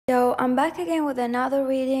I'm back again with another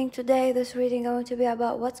reading. Today, this reading is going to be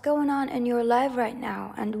about what's going on in your life right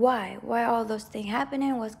now and why. Why all those things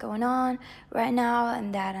happening, what's going on right now,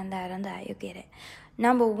 and that, and that, and that. You get it.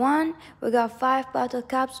 Number one, we got 5 bottle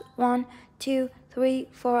caps. 1, 2, 3,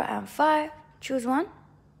 4, and 5. Choose one.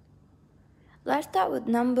 Let's start with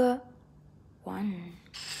number 1.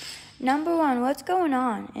 Number 1, what's going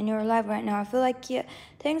on in your life right now? I feel like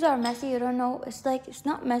things are messy. You don't know. It's like it's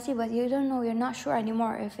not messy, but you don't know. You're not sure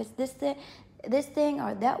anymore if it's this thing,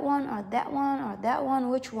 or that one, or that one, or that one.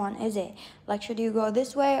 Which one is it? Like, should you go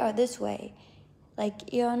this way or this way?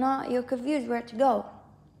 Like, you're confused where to go.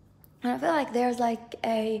 And I feel like there's like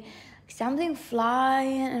something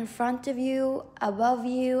flying in front of you, above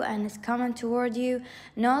you, and it's coming toward you.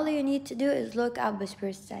 And all you need to do is look up, the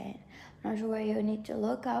Spirit's saying. I'm not sure where you need to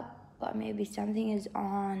look up, but maybe something is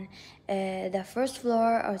on the first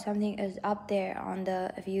floor, or something is up there on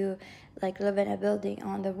if you like live in a building,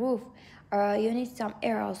 on the roof. Or you need some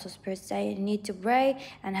air also, Spirit saying. You need to pray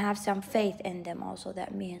and have some faith in them also.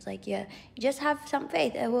 That means like you just have some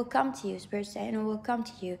faith. It will come to you, Spirit saying. It will come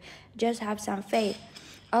to you. Just have some faith.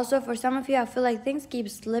 Also, for some of you, I feel like things keep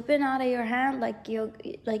slipping out of your hand. Like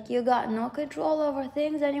you got no control over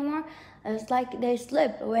things anymore. It's like they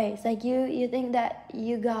slip away. It's like you think that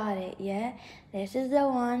you got it, yeah? This is the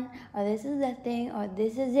one, or this is the thing, or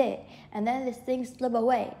this is it. And then this thing slip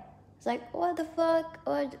away. It's like, what the fuck?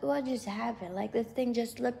 What just happened? Like, this thing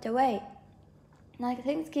just slipped away. Like,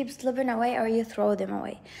 things keep slipping away, or you throw them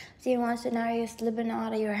away. See, one scenario slipping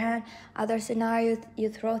out of your hand. Other scenario, you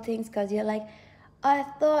throw things because you're like, I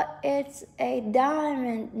thought it's a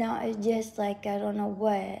diamond. Now it's just like, I don't know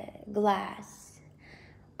what, glass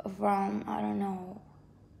from, I don't know,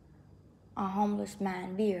 a homeless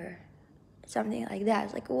man beer. Something like that.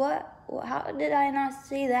 It's like, what? How did I not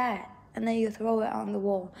see that? And then you throw it on the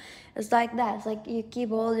wall. It's like that. It's like you keep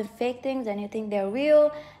holding fake things and you think they're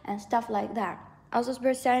real and stuff like that. Also,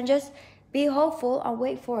 Spirit saying, just be hopeful and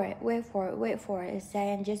wait for it. Wait for it. Wait for it. It's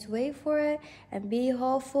saying, just wait for it and be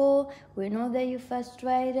hopeful. We know that you're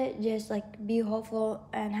frustrated. Just like be hopeful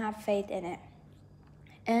and have faith in it.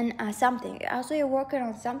 And something. Also, you're working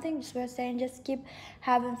on something. Spirit saying, just keep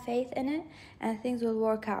having faith in it and things will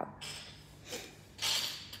work out.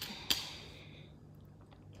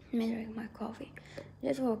 Let me drink my coffee.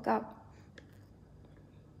 Just woke up.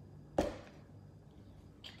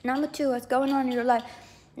 Number 2, what's going on in your life?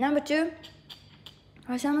 Number 2,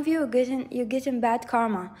 for some of you, you're getting bad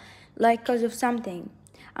karma, like because of something.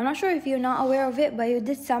 I'm not sure if you're not aware of it, but you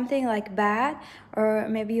did something like bad, or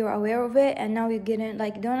maybe you're aware of it, and now you're getting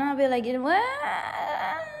like, don't not be like getting what,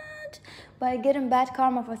 but you're getting bad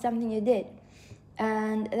karma for something you did,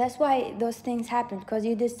 and that's why those things happen, because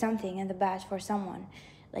you did something in the past for someone.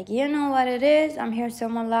 Like, you know what it is? I'm hearing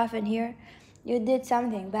someone laughing here. You did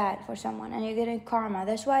something bad for someone and you're getting karma.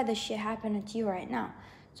 That's why this shit happening to you right now.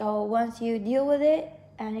 So once you deal with it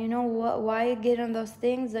and you know why you're getting those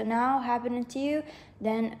things that now happening to you,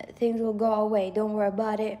 then things will go away. Don't worry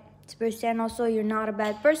about it. Spirit saying also, you're not a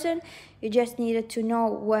bad person. You just needed to know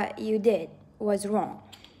what you did was wrong.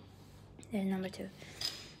 There's number 2.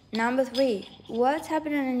 Number 3, what's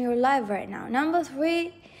happening in your life right now? Number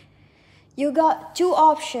 3, you got 2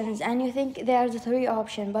 options and you think there's 3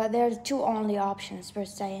 options, but there's 2 only options per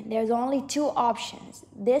se. There's only 2 options,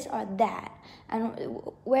 this or that. And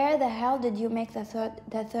where the hell did you make the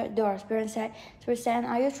third door? Spirit saying,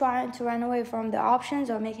 are you trying to run away from the options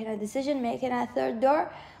or making a decision, making a third door?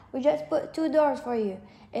 We just put 2 doors for you,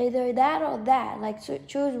 either that or that. Like,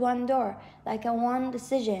 choose one door, like a one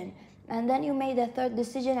decision. And then you made the third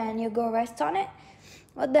decision and you go rest on it.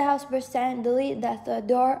 What the hell, Spirit saying? Delete that third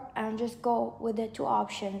door and just go with the 2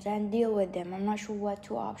 options and deal with them. I'm not sure what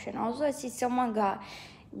 2 options. Also, I see someone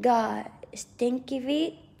got stinky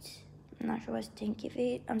feet. I'm not sure what stinky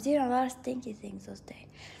feet. I'm seeing a lot of stinky things those days.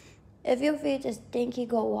 If your feet are stinky,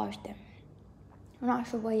 go wash them. I'm not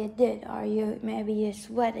sure what you did. Or maybe you're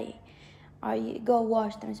sweaty. Or you go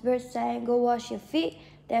wash them. Spirit saying, go wash your feet.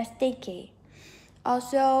 They're stinky.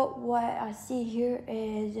 Also, what I see here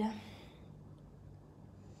is,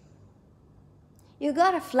 you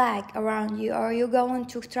got a flag around you, or you're going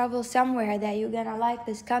to travel somewhere that you're gonna like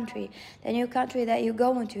this country. The new country that you're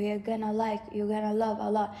going to, you're gonna love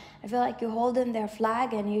a lot. I feel like you're holding their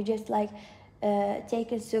flag and you're just like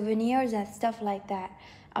taking souvenirs and stuff like that.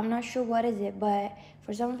 I'm not sure what is it, but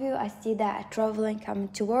for some of you, I see that traveling coming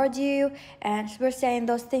towards you, and we're saying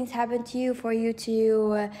those things happen to you for you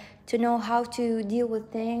to know how to deal with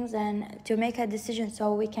things and to make a decision,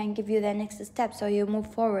 so we can give you the next step so you move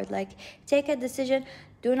forward. Like, take a decision.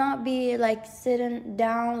 Do not be like sitting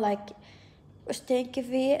down like stinky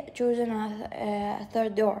feet choosing a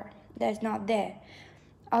third door. that's not there.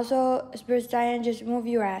 Also, Spirit Science, just move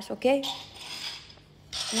your ass, okay?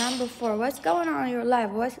 Number 4, what's going on in your life?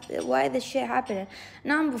 Why this shit happening?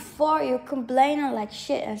 Number 4, you're complaining like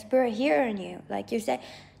shit and Spirit hearing you. Like you say,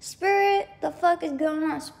 Spirit, the fuck is going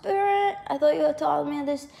on? Spirit, I thought you told me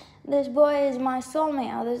this boy is my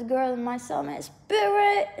soulmate, or this girl is my soulmate.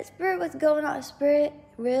 Spirit, what's going on? Spirit,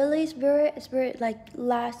 really? Spirit like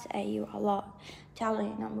laughs at you a lot. Telling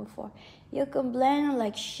you, number 4, you're complaining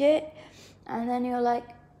like shit, and then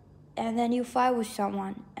you fight with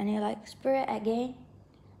someone, and you're like, Spirit, again?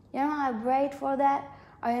 You know, I prayed for that,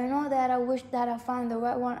 or you know that I wish that I found the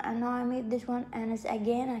right one, and now I meet this one, and it's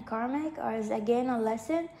again a karmic, or it's again a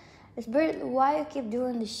lesson. Spirit, why you keep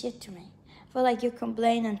doing this shit to me? I feel like you're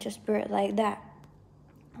complaining to Spirit like that.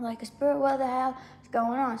 Like, Spirit, what the hell is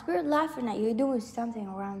going on? Spirit laughing at you, you're doing something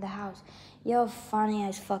around the house. You're funny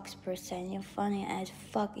as fuck, Spirit saying, you're funny as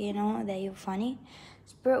fuck, you know that you're funny.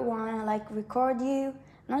 Spirit wanna like record you.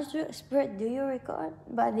 Not sure, Spirit, do you record?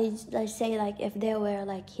 But they say like if they were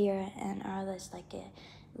like here and others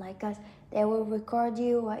like us, they will record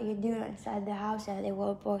you what you do inside the house and they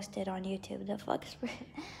will post it on YouTube. The fuck, Spirit.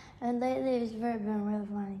 And lately it's been really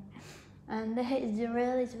funny. And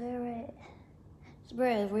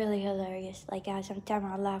Spirit is really hilarious. Like sometimes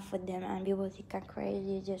I laugh with them and people think I'm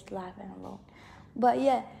crazy just laughing alone. But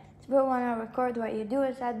yeah, Spirit wanna record what you do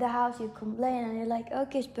inside the house, you complain and you're like,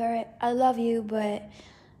 okay, Spirit, I love you, but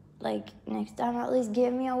like next time at least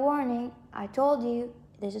give me a warning. I told you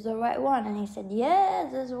this is the right one. And he said,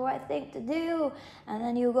 yes, this is the right thing to do. And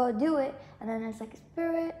then you go do it. And then it's like,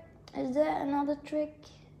 Spirit, is that another trick?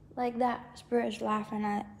 Like that. Spirit's laughing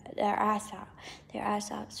at their ass out. Their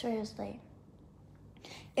ass out, seriously.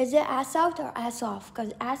 Is it ass out or ass off?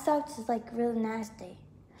 Because ass out is like really nasty.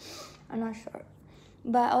 I'm not sure.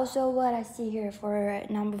 But also what I see here for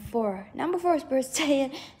number 4. Number 4 is Spirit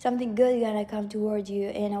saying something good is gonna come towards you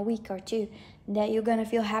in a week or 2. That you're gonna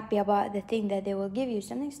feel happy about the thing that they will give you.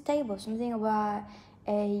 Something stable, something about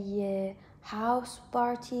a house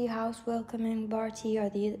party, house welcoming party, or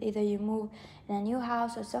either you move in a new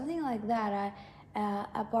house or something like that.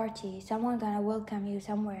 A party, someone gonna welcome you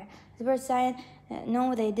somewhere. Spirit saying,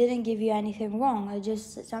 no, they didn't give you anything wrong. It's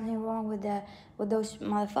just something wrong with those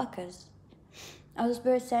motherfuckers. Also,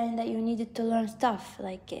 Spirit saying that you needed to learn stuff,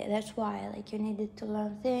 like that's why, like you needed to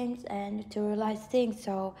learn things and to realize things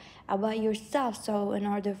so about yourself, so in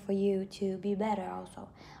order for you to be better. Also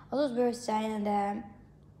Spirit saying that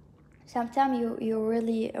sometimes you're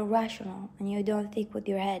really irrational and you don't think with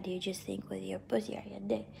your head, you just think with your pussy or your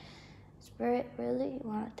dick. Spirit, really? You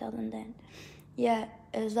wanna tell them that? Yeah,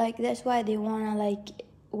 it's like that's why they wanna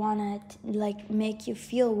make you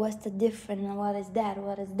feel what's the difference and what is that.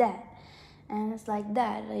 And it's like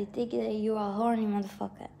that. I think that you are a horny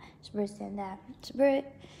motherfucker. Spirit saying that.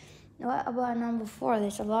 Spirit, what about number 4?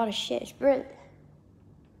 There's a lot of shit. Spirit,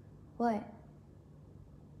 what?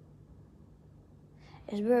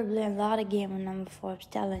 Spirit playing a lot of game on number 4, I'm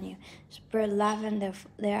telling you. Spirit laughing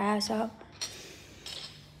their ass off.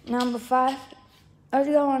 Number 5, what's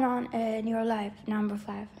going on in your life? Number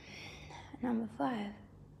 5. Number 5,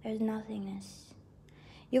 there's nothingness.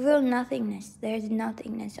 You feel nothingness. There's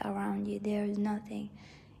nothingness around you. There is nothing.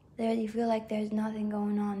 You feel like there's nothing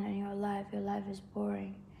going on in your life. Your life is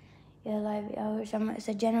boring. Your life, it's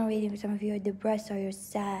generating. Some of you are depressed or you're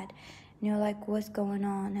sad. And you're like, what's going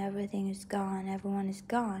on? Everything is gone. Everyone is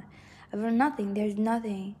gone. I feel nothing. There's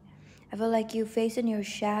nothing. I feel like you're facing your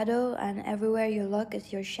shadow, and everywhere you look,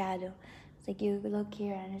 it's your shadow. It's like you look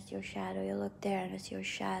here and it's your shadow. You look there and it's your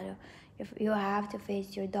shadow. If you have to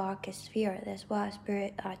face your darkest fear, that's what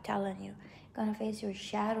Spirit are telling you. You're gonna face your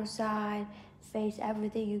shadow side, face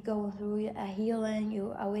everything you're going through, a healing,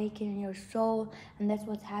 you awaken your soul, and that's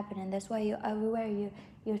what's happening. That's why everywhere you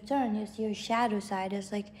turn, you see your shadow side.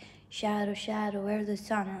 It's like shadow, where's the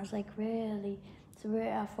sun? And it's like really,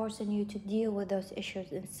 Spirit are forcing you to deal with those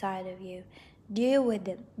issues inside of you. Deal with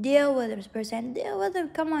them, Spirit saying, deal with them.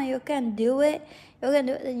 Come on, you can do it. You can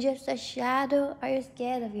do it. It's just a shadow. Are you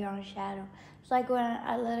scared of your own shadow? It's like when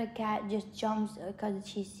a little cat just jumps because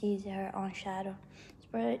she sees her own shadow.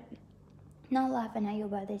 Spirit, not laughing at you,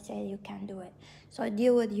 but they say you can't do it. So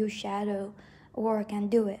deal with your shadow work and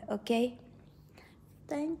do it, okay?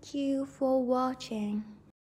 Thank you for watching.